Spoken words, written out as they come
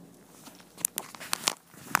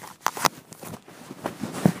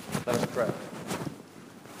pray.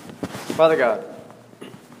 Father God,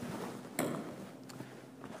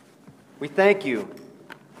 we thank you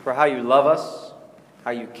for how you love us,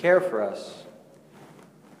 how you care for us,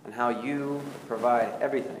 and how you provide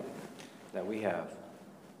everything that we have.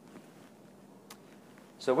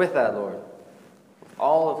 So with that, Lord,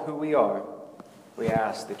 all of who we are, we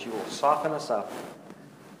ask that you will soften us up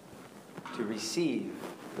to receive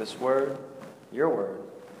this word, your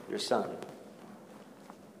Son.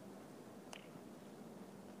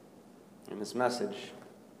 In this message,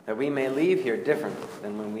 that we may leave here different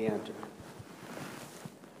than when we entered.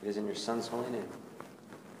 It is in your Son's holy name.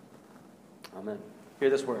 Amen. Hear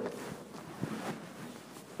this word.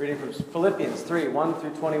 Reading from Philippians 3, 1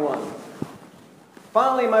 through 21.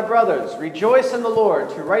 Finally, my brothers, rejoice in the Lord.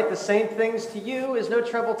 To write the same things to you is no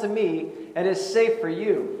trouble to me and is safe for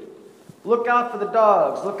you. Look out for the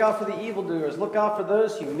dogs, look out for the evildoers, look out for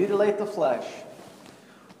those who mutilate the flesh.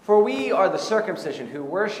 For we are the circumcision who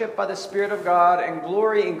worship by the Spirit of God and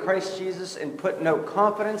glory in Christ Jesus and put no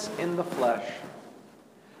confidence in the flesh.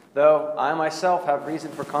 Though I myself have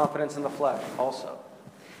reason for confidence in the flesh also.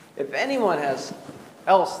 If anyone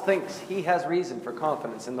else thinks he has reason for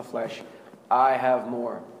confidence in the flesh, I have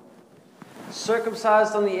more.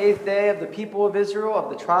 Circumcised on the 8th day of the people of Israel, of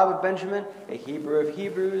the tribe of Benjamin, a Hebrew of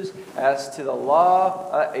Hebrews, as to the law,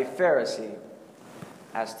 a Pharisee,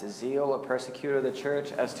 as to zeal, a persecutor of the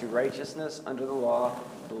church, as to righteousness under the law,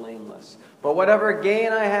 blameless. But whatever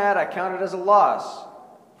gain I had, I counted as a loss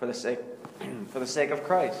for the sake of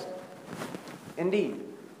Christ. Indeed,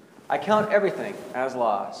 I count everything as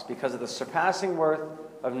loss because of the surpassing worth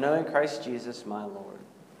of knowing Christ Jesus, my Lord.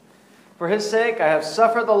 For his sake I have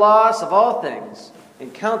suffered the loss of all things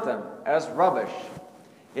and count them as rubbish,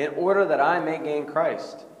 in order that I may gain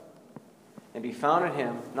Christ and be found in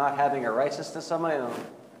him, not having a righteousness of my own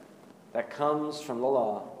that comes from the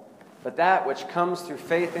law, but that which comes through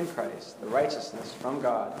faith in Christ, the righteousness from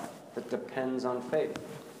God that depends on faith.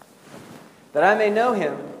 That I may know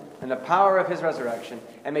him and the power of his resurrection,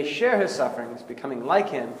 and may share his sufferings, becoming like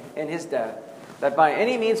him in his death, that by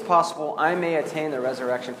any means possible I may attain the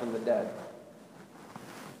resurrection from the dead.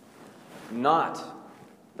 Not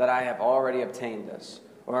that I have already obtained this,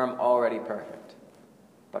 or am already perfect,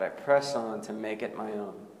 but I press on to make it my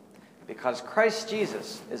own, because Christ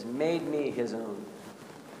Jesus has made me his own.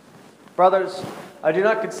 Brothers, I do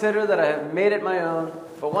not consider that I have made it my own,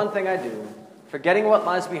 but one thing I do, forgetting what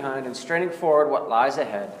lies behind and straining forward what lies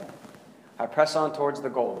ahead, I press on towards the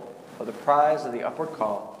goal of the prize of the upward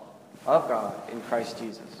call of God in Christ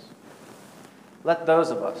Jesus. Let those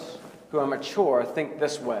of us who are mature think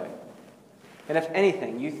this way, and if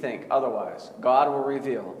anything you think otherwise, God will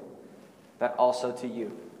reveal that also to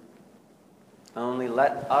you. Only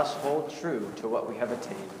let us hold true to what we have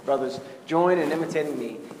attained. Brothers, join in imitating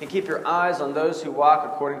me, and keep your eyes on those who walk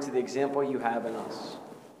according to the example you have in us.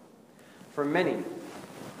 For many,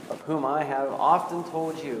 of whom I have often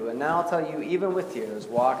told you, and now tell you even with tears,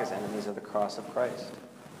 walk as enemies of the cross of Christ.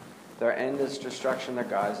 Their end is destruction, their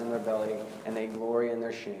God is in their belly, and they glory in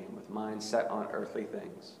their shame, with minds set on earthly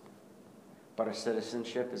things. But our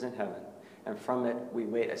citizenship is in heaven, and from it we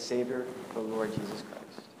wait a Savior, the Lord Jesus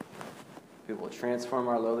Christ, who will transform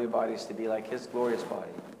our lowly bodies to be like his glorious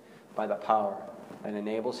body by the power that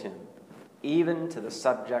enables him even to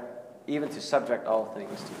subject all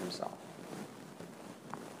things to himself.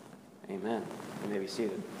 Amen. You may be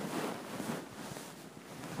seated.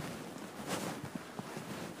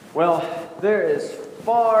 Well, there is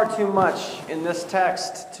far too much in this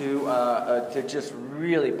text to just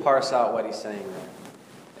really parse out what he's saying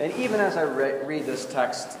there. And even as I read this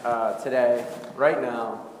text today, right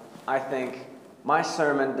now, I think my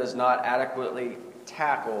sermon does not adequately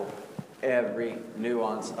tackle every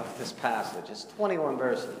nuance of this passage. It's 21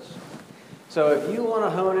 verses. So if you want to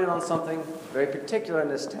hone in on something very particular in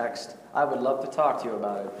this text, I would love to talk to you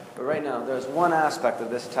about it. But right now, there's one aspect of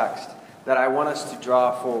this text that I want us to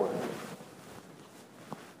draw forward.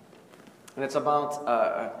 And it's about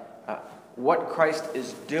what Christ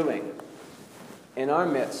is doing in our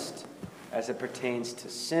midst as it pertains to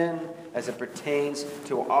sin, as it pertains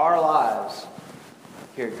to our lives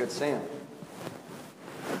here at Good Sam.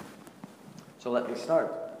 So let me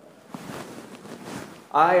start.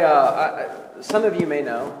 Some of you may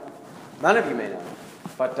know, none of you may know,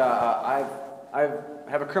 but I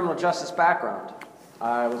have a criminal justice background.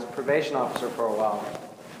 I was a probation officer for a while.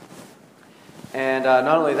 And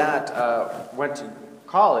not only that, went to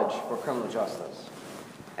college for criminal justice.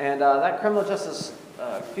 And that criminal justice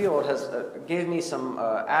field gave me some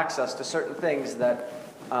access to certain things that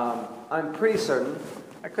I'm pretty certain,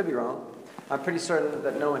 I could be wrong, I'm pretty certain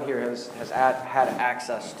that no one here has had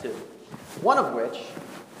access to. One of which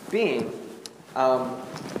being,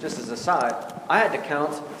 just as a side, I had to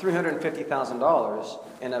count $350,000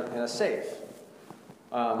 in a safe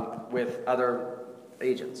with other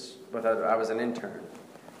agents. I was an intern.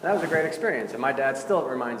 And that was a great experience, and my dad still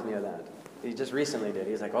reminds me of that. He just recently did.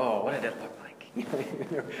 He's like, oh, what did it look like?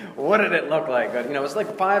 What did it look like? But, it was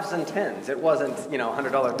like 5s and 10s. It wasn't,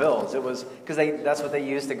 $100 bills. It was, because that's what they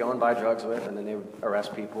used to go and buy drugs with, and then they would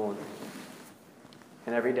arrest people.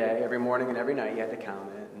 And every day, every morning and every night, you had to count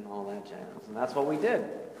it and all that jazz. And that's what we did.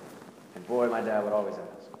 And boy, my dad would always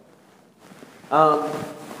ask.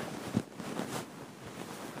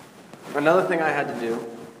 Another thing I had to do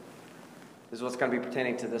is what's going to be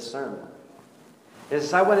pertaining to this sermon.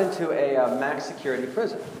 Is I went into a max security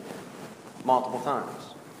prison multiple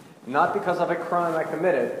times. Not because of a crime I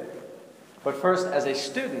committed, but first as a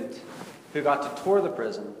student who got to tour the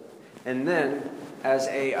prison, and then as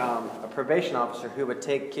a probation officer who would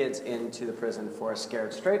take kids into the prison for a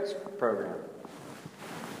Scared Straight program.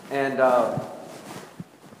 And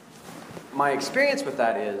my experience with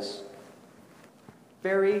that is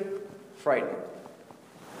very frightening.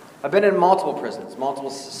 I've been in multiple prisons,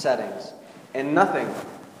 multiple settings, and nothing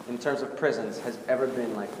in terms of prisons has ever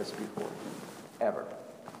been like this before. Ever.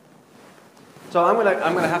 So I'm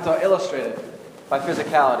gonna have to illustrate it by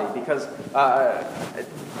physicality, because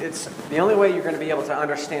it's the only way you're going to be able to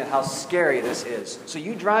understand how scary this is. So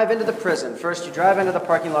you drive into the prison. First, you drive into the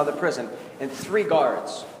parking lot of the prison, and 3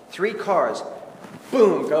 guards, 3 cars,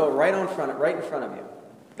 boom, go right in front of you.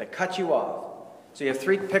 They cut you off. So you have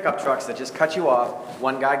 3 pickup trucks that just cut you off.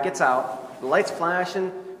 One guy gets out, the lights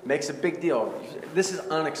flashing, makes a big deal. This is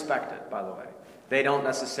unexpected, by the way. They don't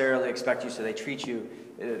necessarily expect you, so they treat you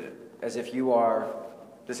as if you are.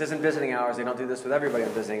 This isn't visiting hours. They don't do this with everybody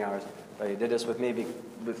on visiting hours. But they did this with me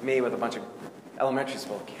with a bunch of elementary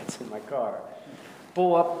school kids in my car.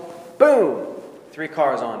 Pull up, boom, 3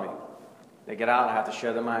 cars on me. They get out, I have to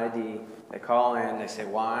show them my ID. They call in, they say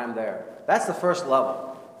why I'm there. That's the first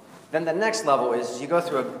level. Then the next level is you go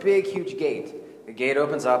through a big, huge gate. The gate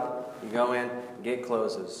opens up, you go in, the gate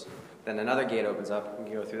closes. Then another gate opens up, and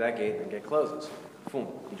you go through that gate, and the gate closes. Boom,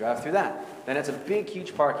 you drive through that. Then it's a big,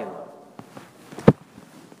 huge parking lot.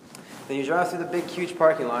 Then you drive through the big, huge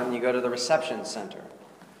parking lot, and you go to the reception center.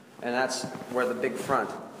 And that's where the big front.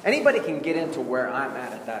 Anybody can get into where I'm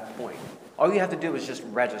at that point. All you have to do is just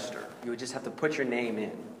register. You would just have to put your name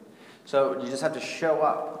in. So you just have to show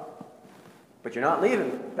up. But you're not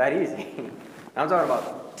leaving that easy. I'm talking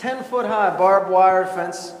about 10-foot-high barbed wire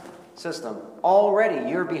fence system. Already,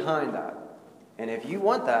 you're behind that. And if you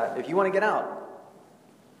want to get out,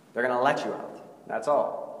 they're going to let you out. That's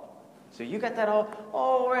all. So you get that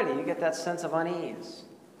already. You get that sense of unease.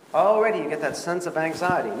 Already, you get that sense of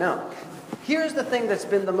anxiety. Now, here's the thing that's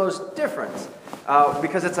been the most different,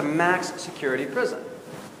 because it's a max security prison.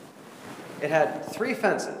 It had 3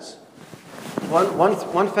 fences.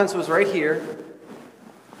 One fence was right here,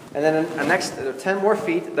 and then the next 10 more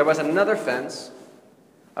feet, there was another fence,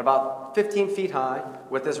 about 15 feet high,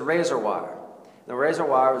 with this razor wire. The razor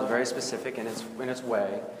wire was very specific in its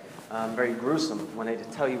way, very gruesome when they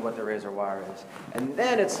tell you what the razor wire is. And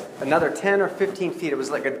then it's another 10 or 15 feet. It was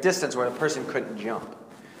like a distance where a person couldn't jump.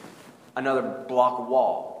 Another block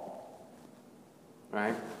wall,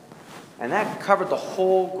 right? And that covered the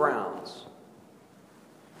whole grounds.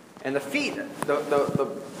 And the feet, the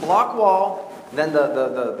block wall, then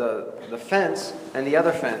the fence, and the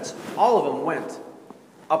other fence, all of them went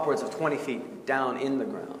upwards of 20 feet down in the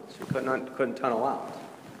ground. So you couldn't tunnel out.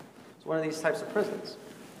 It's one of these types of prisons.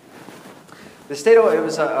 The state of it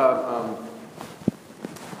was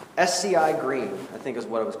SCI Green, I think is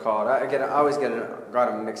what it was called. I always got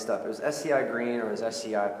them mixed up. It was SCI Green or it was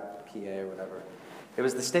SCI PA or whatever. It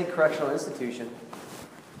was the state correctional institution,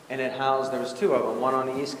 and it housed, there was 2 of them, one on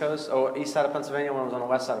the east side of Pennsylvania, one was on the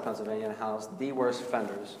west side of Pennsylvania, and housed the worst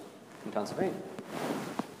offenders in Pennsylvania.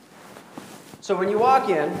 So when you walk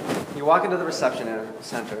into the reception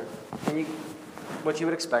center, and what you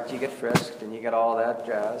would expect, you get frisked, and you get all that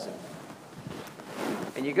jazz,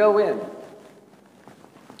 and you go in,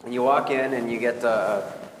 and you walk in, and you get,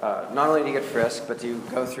 not only do you get frisked, but you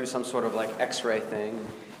go through some sort of like x-ray thing.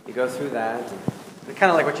 You go through that, kind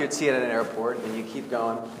of like what you'd see at an airport, and you keep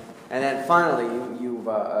going. And then finally, you've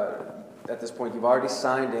at this point, you've already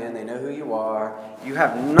signed in, they know who you are, you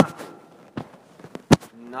have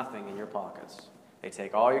nothing in your pockets. They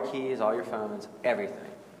take all your keys, all your phones,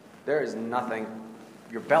 everything. There is nothing,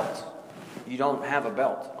 your belt. You don't have a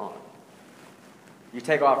belt on. You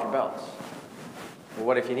take off your belts. Well,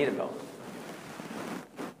 what if you need a belt?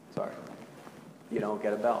 Sorry. You don't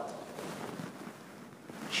get a belt.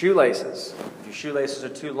 Shoelaces. If your shoelaces are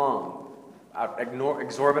too long,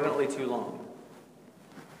 exorbitantly too long.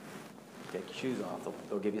 Take your shoes off.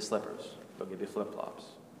 They'll give you slippers. They'll give you flip-flops.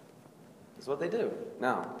 That's what they do.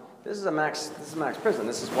 Now, this is max prison.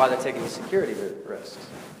 This is why they're taking these security risks.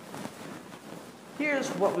 Here's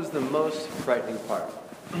what was the most frightening part.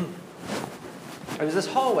 It was this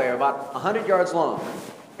hallway about 100 yards long.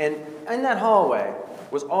 And in that hallway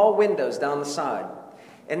was all windows down the side.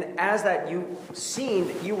 And as that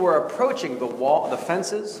you were approaching the wall, the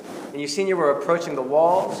fences, and you were approaching the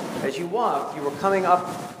walls. As you walked, you were coming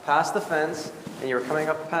up past the fence, and you were coming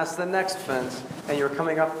up past the next fence, and you were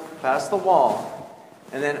coming up past the wall.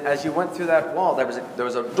 And then as you went through that wall, there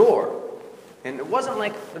was a door. And it wasn't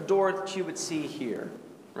like a door that you would see here,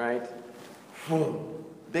 right?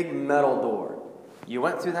 Big metal door. You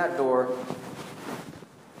went through that door,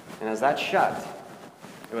 and as that shut,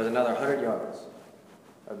 it was another 100 yards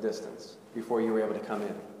of distance before you were able to come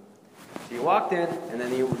in. So you walked in, and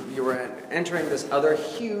then you were entering this other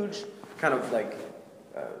huge kind of like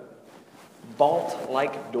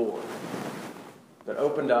vault-like door that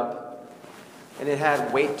opened up, and it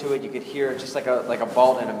had weight to it. You could hear it just like a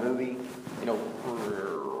vault in a movie, and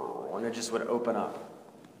it just would open up.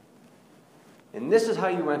 And this is how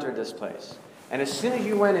you entered this place. And as soon as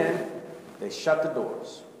you went in, they shut the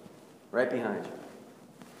doors right behind you.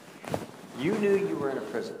 You knew you were in a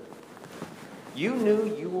prison. You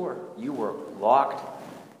knew you were locked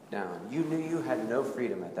down. You knew you had no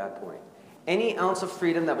freedom at that point. Any ounce of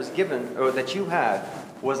freedom that was given, or that you had,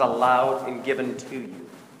 was allowed and given to you.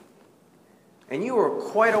 And you were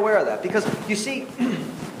quite aware of that. Because, you see,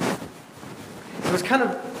 it was kind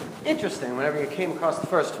of interesting whenever you came across the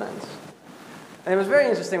first fence. And it was very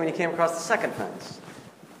interesting when you came across the second fence.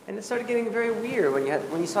 And it started getting very weird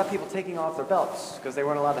when you saw people taking off their belts because they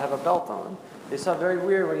weren't allowed to have a belt on. It saw very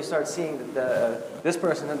weird when you started seeing that this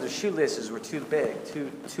person and their shoelaces were too big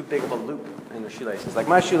of a loop in their shoelaces. Like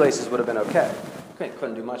my shoelaces would have been okay.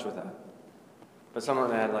 Couldn't do much with that. But someone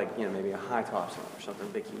that had maybe a high tops on or something,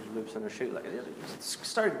 big huge loops in their shoelaces. It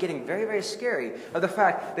started getting very, very scary of the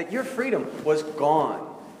fact that your freedom was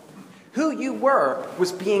gone. Who you were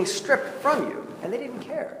was being stripped from you, and they didn't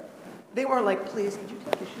care. They weren't like, please, could you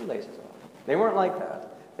take your shoelaces off? They weren't like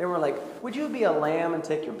that. They were like, would you be a lamb and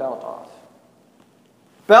take your belt off?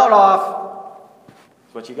 Belt off!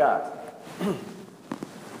 That's what you got.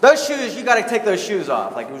 Those shoes, you got to take those shoes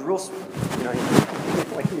off. Like it was real,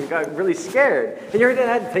 like you got really scared. And you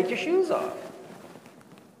had to take your shoes off.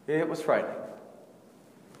 It was frightening.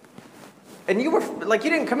 And you were, like you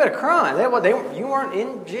didn't commit a crime. You weren't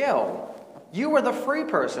in jail. You were the free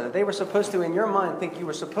person that they were supposed to, in your mind, think you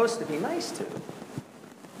were supposed to be nice to.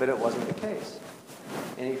 But it wasn't the case.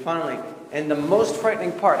 And the most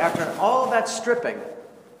frightening part, after all that stripping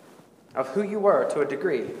of who you were to a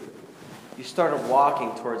degree, you started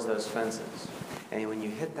walking towards those fences. And when you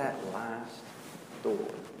hit that last door,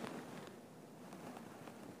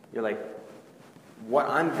 you're like, what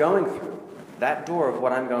I'm going through, that door of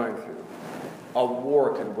what I'm going through, a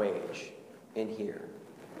war could wage in here.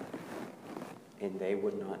 And they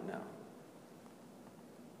would not know.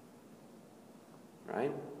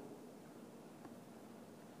 Right?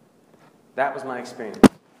 That was my experience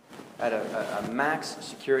at a max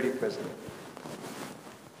security prison.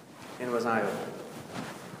 And it was eye-opening.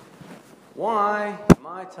 Why am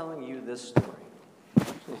I telling you this story?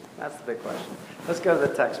 That's the big question. Let's go to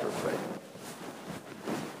the text real quick.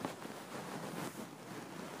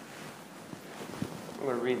 I'm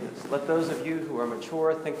going to read this. Let those of you who are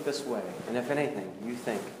mature think this way, and if anything, you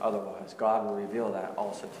think otherwise. God will reveal that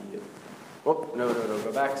also to you. Whoop, no.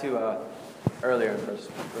 Go back to earlier in verse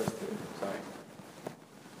 2. Sorry.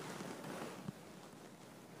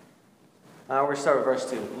 We're start with verse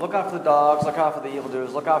 2. Look out for the dogs, look out for the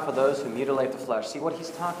evildoers, look out for those who mutilate the flesh. See, what he's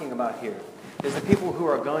talking about here is the people who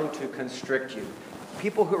are going to constrict you.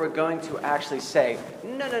 People who are going to actually say,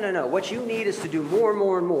 no. What you need is to do more and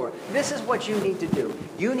more and more. This is what you need to do.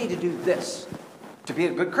 You need to do this. To be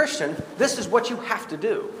a good Christian, this is what you have to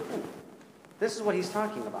do. This is what he's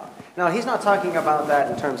talking about. Now, he's not talking about that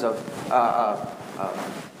in terms of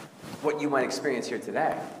what you might experience here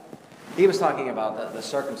today. He was talking about the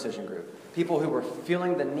circumcision group. People who were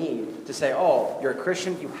feeling the need to say, oh, you're a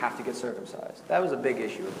Christian, you have to get circumcised. That was a big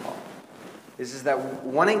issue with Paul. This is that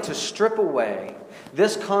wanting to strip away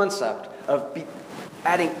this concept of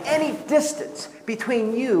adding any distance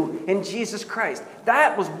between you and Jesus Christ.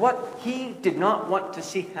 That was what he did not want to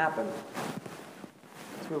see happen.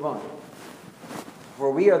 Let's move on.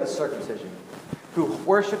 For we are the circumcision. who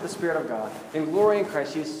worship the Spirit of God and glory in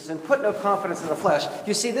Christ Jesus and put no confidence in the flesh.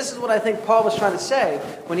 You see, this is what I think Paul was trying to say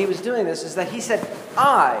when he was doing this, is that he said,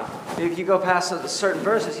 if you go past certain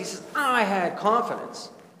verses, he says, I had confidence.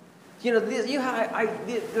 You know,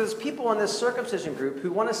 there's people in this circumcision group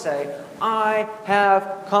who want to say, I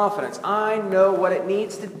have confidence. I know what it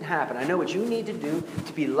needs to happen. I know what you need to do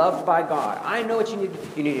to be loved by God. I know what you need.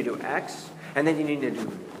 You need to do X, and then you need to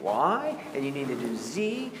do Y, and you need to do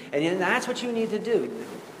Z, and then that's what you need to do.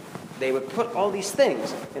 They would put all these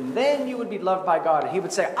things, and then you would be loved by God. And he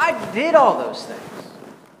would say, I did all those things.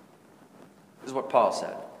 This is what Paul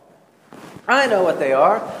said. I know what they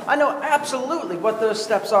are. I know absolutely what those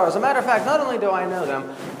steps are. As a matter of fact, not only do I know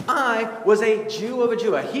them, I was a Jew of a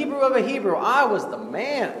Jew, a Hebrew of a Hebrew. I was the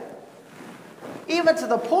man. Even to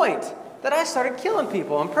the point that I started killing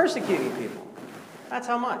people and persecuting people. That's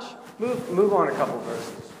how much. Move on a couple of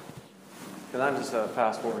verses. Because I'm just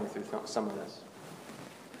fast forwarding through some of this.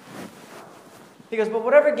 He goes, but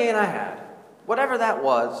whatever gain I had, whatever that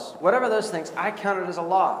was, whatever those things, I counted as a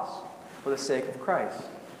loss for the sake of Christ.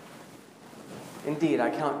 Indeed, I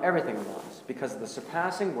count everything a loss because of the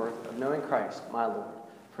surpassing worth of knowing Christ, my Lord,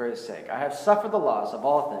 for his sake. I have suffered the loss of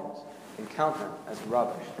all things and count them as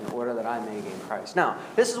rubbish in order that I may gain Christ. Now,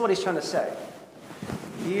 this is what he's trying to say.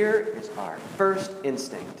 Here is our first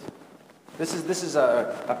instinct. This is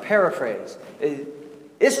a paraphrase.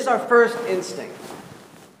 This is our first instinct.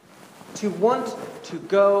 To want to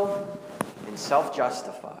go and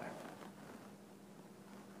self-justify.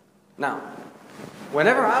 Now,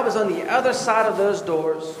 whenever I was on the other side of those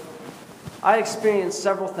doors, I experienced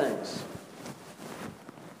several things.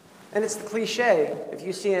 And it's the cliche, if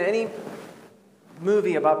you see any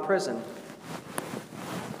movie about prison,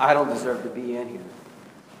 I don't deserve to be in here.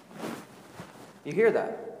 You hear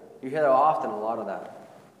that. You hear that often, a lot of that.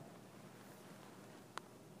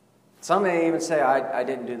 Some may even say, I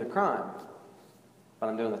didn't do the crime, but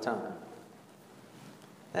I'm doing the time.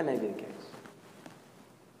 That may be the case.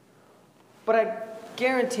 But I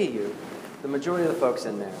guarantee you, the majority of the folks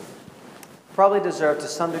in there probably deserve to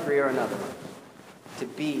some degree or another to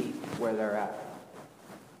be where they're at.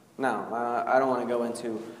 Now, I don't want to go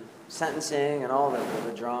into sentencing and all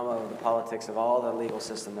the drama of the politics of all the legal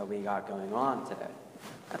system that we got going on today.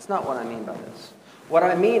 That's not what I mean by this. What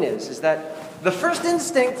I mean is that the first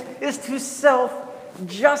instinct is to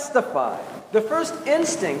self-justify. The first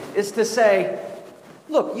instinct is to say,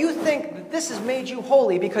 look, you think that this has made you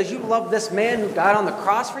holy because you love this man who died on the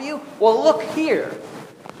cross for you? Well, look here.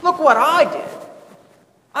 Look what I did.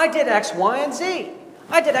 I did X, Y, and Z.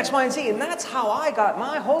 I did X, Y, and Z, and that's how I got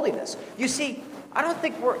my holiness. You see, I don't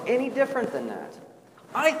think we're any different than that.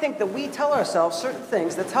 I think that we tell ourselves certain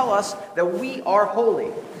things that tell us that we are holy,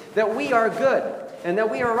 that we are good, and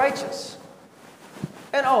that we are righteous.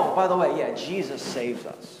 And oh, by the way, yeah, Jesus saves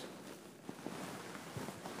us.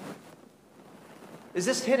 Is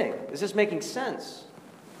this hitting? Is this making sense?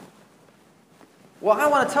 Well, I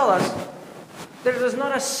want to tell us that there's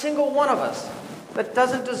not a single one of us that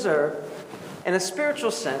doesn't deserve, in a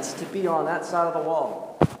spiritual sense, to be on that side of the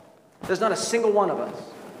wall. There's not a single one of us.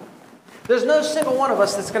 There's no single one of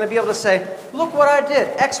us that's going to be able to say, look what I did,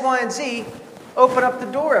 X, Y, and Z. Open up the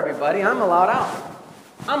door, everybody. I'm allowed out.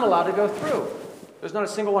 I'm allowed to go through. There's not a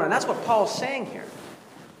single one. And that's what Paul's saying here.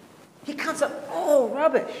 He counts up all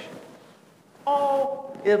rubbish.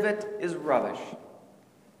 All of it is rubbish.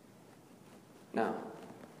 Now,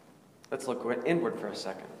 let's look inward for a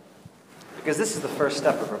second. Because this is the first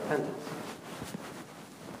step of repentance.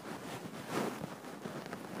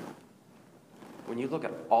 When you look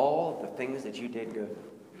at all the things that you did good,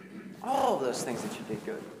 all of those things that you did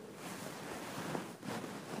good,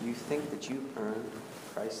 do you think that you earned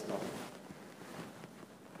Christ's love?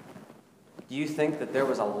 Do you think that there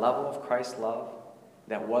was a level of Christ's love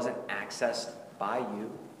that wasn't accessed by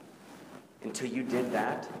you until you did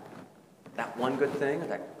that? That one good thing, or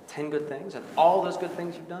that 10 good things, and all those good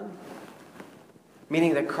things you've done?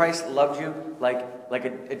 Meaning that Christ loved you like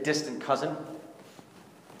a distant cousin?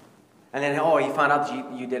 And then, he found out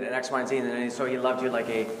that you did an X, Y, and Z, and then so he loved you like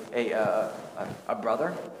a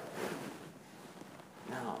brother?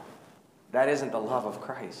 No. That isn't the love of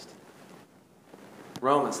Christ.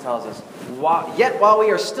 Romans tells us, yet while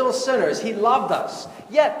we are still sinners, he loved us.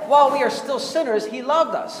 Yet while we are still sinners, he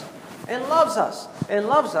loved us. And loves us. And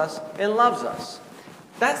loves us. And loves us.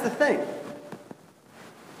 That's the thing.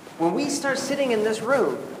 When we start sitting in this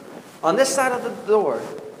room, on this side of the door,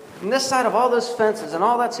 on this side of all those fences and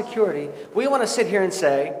all that security, we want to sit here and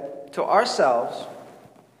say to ourselves,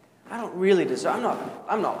 I don't really deserve,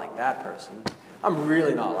 I'm not like that person. I'm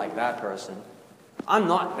really not like that person. I'm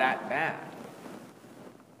not that bad.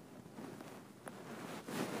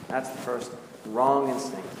 That's the first wrong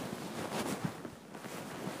instinct.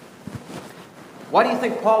 Why do you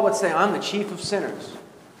think Paul would say, I'm the chief of sinners?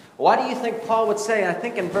 Why do you think Paul would say, I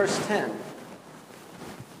think in verse 10,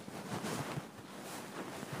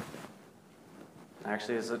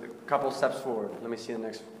 actually, it's a couple steps forward. Let me see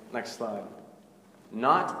the next slide.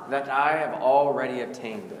 Not that I have already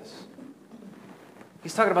obtained this.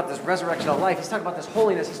 He's talking about this resurrection of life. He's talking about this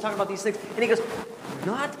holiness. He's talking about these things. And he goes,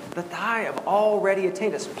 not that I have already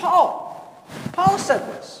attained this. Paul said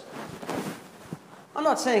this. I'm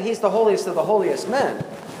not saying he's the holiest of the holiest men.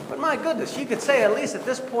 But my goodness, you could say at least at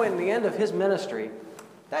this point in the end of his ministry,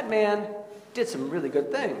 that man did some really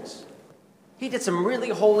good things. He did some really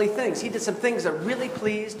holy things. He did some things that really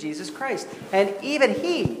pleased Jesus Christ. And even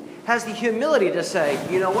he has the humility to say,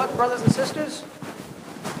 you know what, brothers and sisters?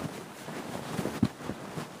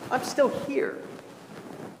 I'm still here.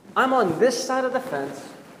 I'm on this side of the fence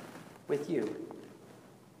with you.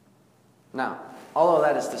 Now, all of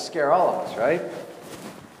that is to scare all of us, right?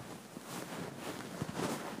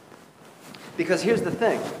 Because here's the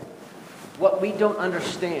thing. What we don't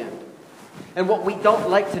understand and what we don't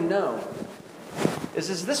like to know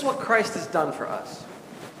is this what Christ has done for us?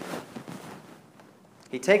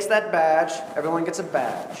 He takes that badge. Everyone gets a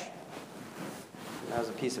badge. That was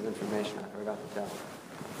a piece of information I forgot to tell.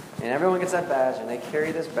 And everyone gets that badge, and they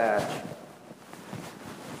carry this badge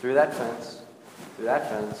through that fence, through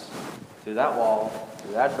that wall,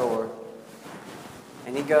 through that door.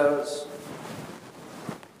 And he goes,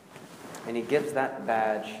 and he gives that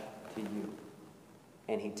badge to you.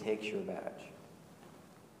 And he takes your badge.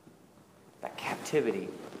 That captivity,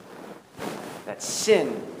 that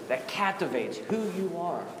sin that captivates who you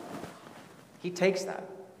are. He takes that.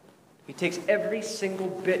 He takes every single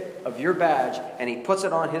bit of your badge and he puts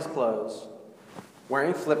it on his clothes,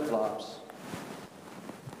 wearing flip-flops.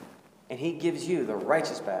 And he gives you the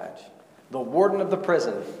righteous badge, the warden of the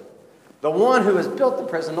prison, the one who has built the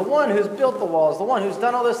prison, the one who's built the walls, the one who's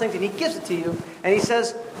done all those things, and he gives it to you, and he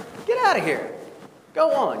says, get out of here.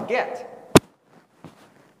 Go on, get.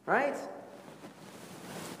 Right?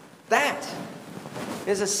 That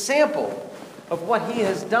is a sample of what he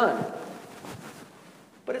has done.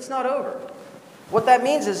 But it's not over. What that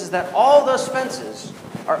means is that all those fences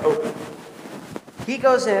are open. He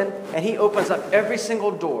goes in and he opens up every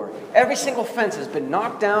single door. Every single fence has been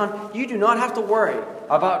knocked down. You do not have to worry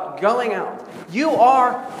about going out. You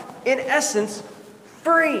are, in essence,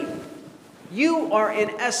 free. You are,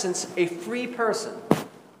 in essence, a free person.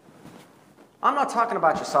 I'm not talking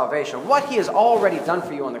about your salvation. What he has already done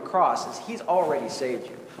for you on the cross is he's already saved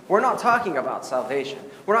you. We're not talking about salvation.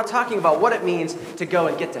 We're not talking about what it means to go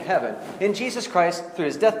and get to heaven. In Jesus Christ, through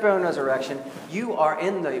his death, burial, and resurrection, you are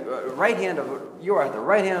in the right hand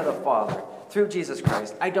of the Father through Jesus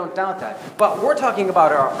Christ. I don't doubt that. But we're talking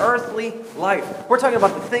about our earthly life. We're talking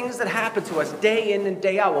about the things that happen to us day in and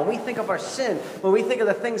day out. When we think of our sin, when we think of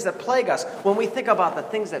the things that plague us, when we think about the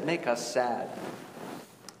things that make us sad.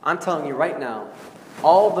 I'm telling you right now,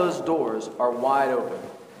 all those doors are wide open.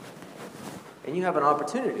 And you have an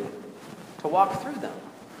opportunity to walk through them.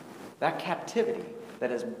 That captivity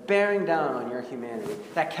that is bearing down on your humanity.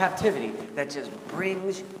 That captivity that just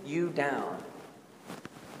brings you down.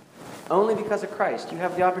 Only because of Christ, you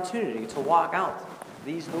have the opportunity to walk out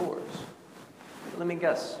these doors. But let me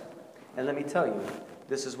guess, and let me tell you,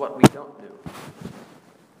 this is what we don't do.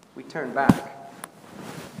 We turn back.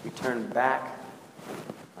 We turn back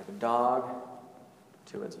like a dog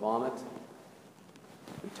to its vomit.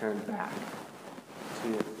 We turn back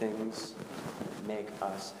to the things that make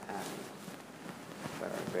us happy, but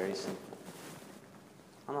are very sinful.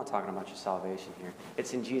 I'm not talking about your salvation here.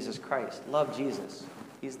 It's in Jesus Christ. Love Jesus.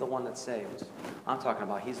 He's the one that saves. I'm talking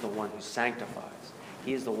about he's the one who sanctifies.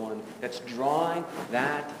 He's the one that's drawing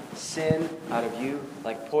that sin out of you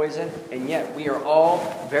like poison. And yet we are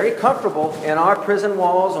all very comfortable in our prison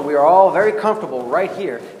walls, and we are all very comfortable right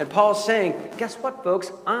here. And Paul's saying, guess what,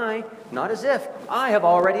 folks? Not as if, I have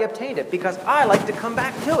already obtained it, because I like to come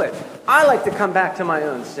back to it. I like to come back to my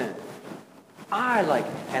own sin.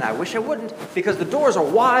 And I wish I wouldn't, because the doors are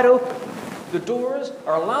wide open. The doors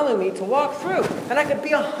are allowing me to walk through, and I could be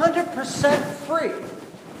 100% free.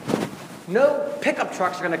 No pickup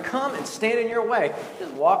trucks are going to come and stand in your way.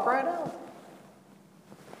 Just walk right out.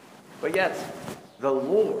 But yet, the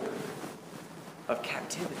Lord of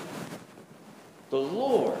captivity, the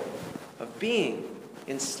Lord of being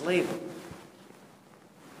enslaved,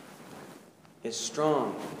 is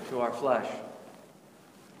strong to our flesh.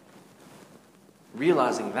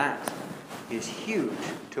 Realizing that is huge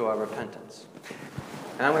to our repentance.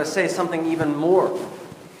 And I'm going to say something even more.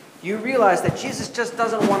 You realize that Jesus just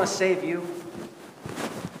doesn't want to save you.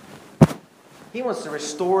 He wants to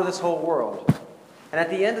restore this whole world. And at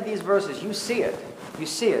the end of these verses, you see it. You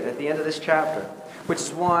see it at the end of this chapter, which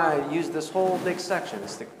is why I used this whole big section.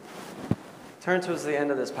 Turn towards the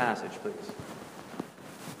end of this passage, please.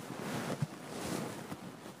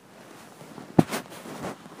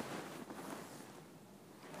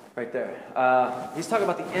 Right there. He's talking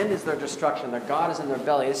about the end is their destruction. Their God is in their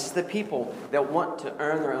belly. This is the people that want to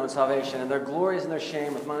earn their own salvation. And their glory is in their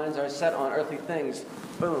shame with minds are set on earthly things.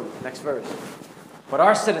 Boom. Next verse. But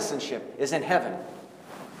our citizenship is in heaven.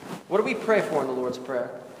 What do we pray for in the Lord's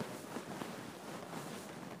Prayer?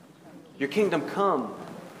 Your kingdom come.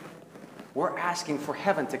 We're asking for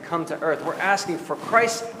heaven to come to earth. We're asking for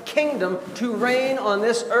Christ's kingdom to reign on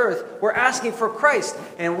this earth. We're asking for Christ.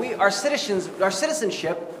 And our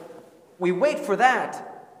citizenship, we wait for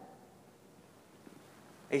that.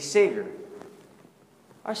 A Savior.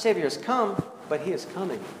 Our Savior has come, but He is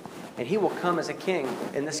coming. And He will come as a king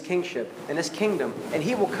in this kingship, in this kingdom. And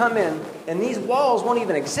He will come in, and these walls won't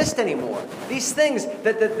even exist anymore. These things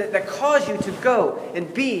that cause you to go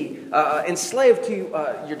and be enslaved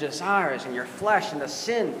to your desires and your flesh and the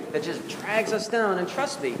sin that just drags us down. And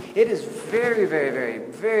trust me, it is very, very, very,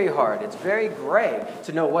 very hard. It's very gray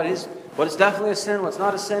to know what is definitely a sin, what's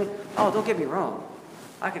not a sin. Oh, don't get me wrong.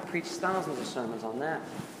 I could preach thousands of sermons on that.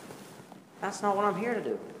 That's not what I'm here to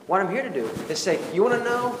do. What I'm here to do is say, you want to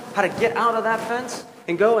know how to get out of that fence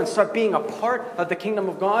and go and start being a part of the kingdom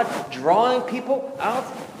of God, drawing people out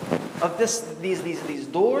of these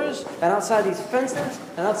doors and outside these fences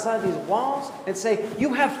and outside these walls, and say,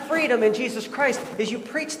 you have freedom in Jesus Christ as you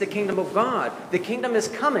preach the kingdom of God. The kingdom is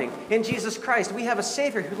coming in Jesus Christ. We have a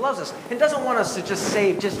Savior who loves us and doesn't want us to just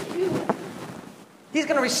save just you. He's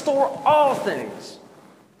going to restore all things.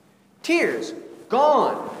 Tears,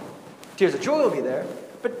 gone. Tears of joy will be there,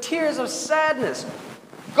 but tears of sadness,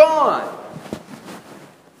 gone.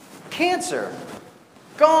 Cancer,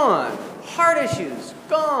 gone. Heart issues,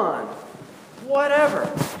 gone.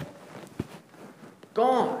 Whatever,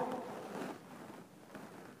 gone.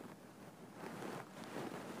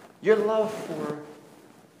 Your love for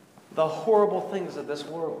the horrible things of this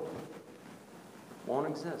world won't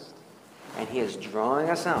exist. And He is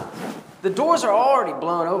drawing us out. The doors are already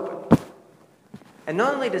blown open. And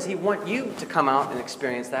not only does He want you to come out and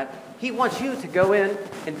experience that, He wants you to go in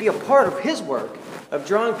and be a part of His work of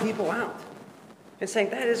drawing people out. And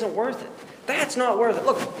saying, that isn't worth it. That's not worth it.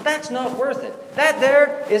 Look, that's not worth it. That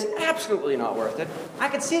there is absolutely not worth it. I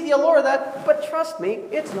can see the allure of that, but trust me,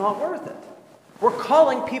 it's not worth it. We're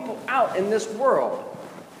calling people out in this world.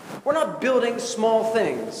 We're not building small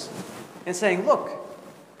things and saying, look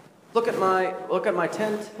at my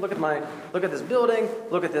tent, look at this building,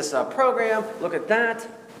 look at this program, look at that.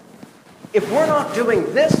 If we're not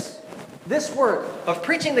doing this work of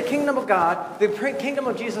preaching the kingdom of God, the kingdom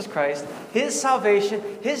of Jesus Christ, His salvation,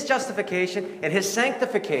 His justification, and His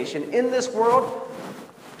sanctification in this world,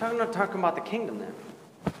 I'm not talking about the kingdom then.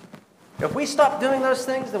 If we stop doing those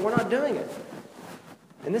things, then we're not doing it.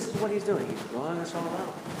 And this is what He's doing. He's drawing us all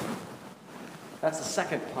out. That's the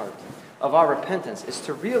second part of our repentance, is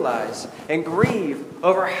to realize and grieve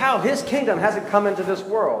over how His kingdom hasn't come into this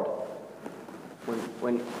world.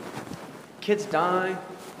 When kids die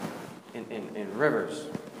in rivers,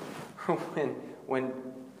 when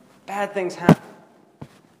bad things happen,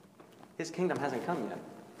 His kingdom hasn't come yet.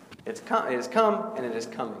 It has come, and it is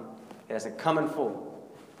coming. It hasn't come in full.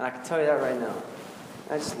 And I can tell you that right now.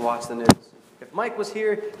 I just watched the news. If Mike was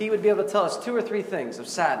here, he would be able to tell us 2 or 3 things of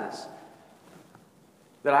sadness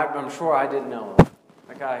that I'm sure I didn't know.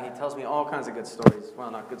 That guy, he tells me all kinds of good stories.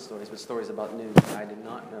 Well, not good stories, but stories about news that I did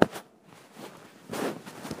not know.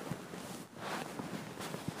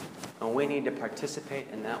 And we need to participate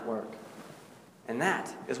in that work. And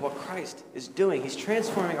that is what Christ is doing. He's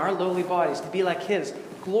transforming our lowly bodies to be like His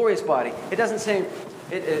glorious body. It doesn't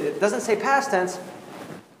say past tense.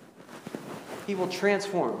 He will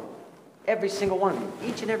transform every single one of you,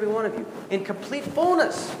 each and every one of you, in complete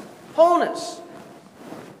fullness, wholeness,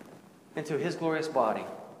 into His glorious body.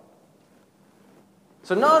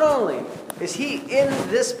 So not only is He in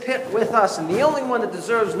this pit with us and the only one that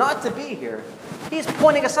deserves not to be here, He's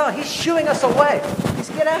pointing us out. He's shooing us away. He's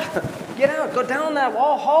get out, go down that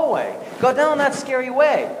hallway, go down that scary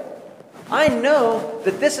way. I know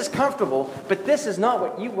that this is comfortable, but this is not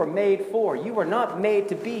what you were made for. You were not made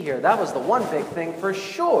to be here. That was the one big thing for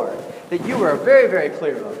sure that you were very, very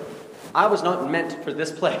clear of. I was not meant for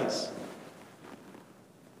this place.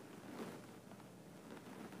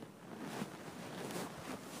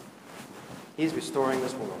 He's restoring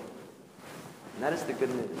this world. And that is the good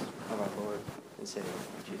news of our Lord and Savior,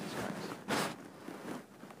 Jesus Christ.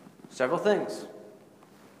 Several things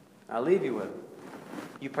I'll leave you with.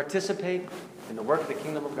 You participate in the work of the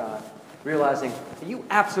kingdom of God, realizing that you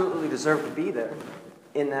absolutely deserve to be there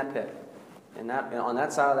in that pit, on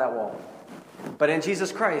that side of that wall. But in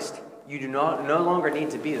Jesus Christ, you do no longer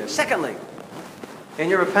need to be there. Secondly, in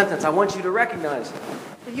your repentance, I want you to recognize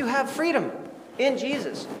that you have freedom in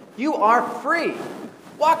Jesus. You are free.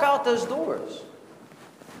 Walk out those doors.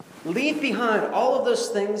 Leave behind all of those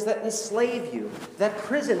things that enslave you, that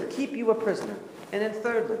keep you a prisoner. And then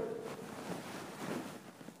thirdly,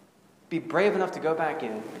 be brave enough to go back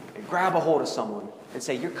in and grab a hold of someone and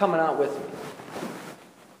say, you're coming out with me.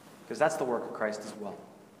 Because that's the work of Christ as well.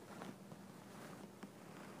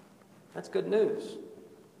 That's good news. Is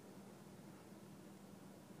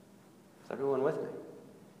everyone with me?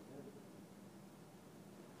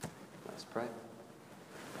 Let's pray.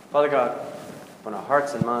 Father God, open our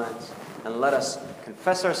hearts and minds, and let us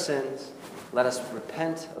confess our sins. Let us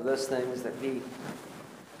repent of those things that we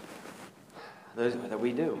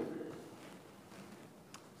do.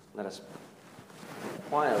 Let us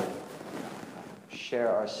quietly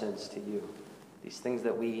share our sins to you. These things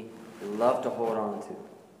that we love to hold on to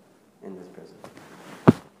in this prison.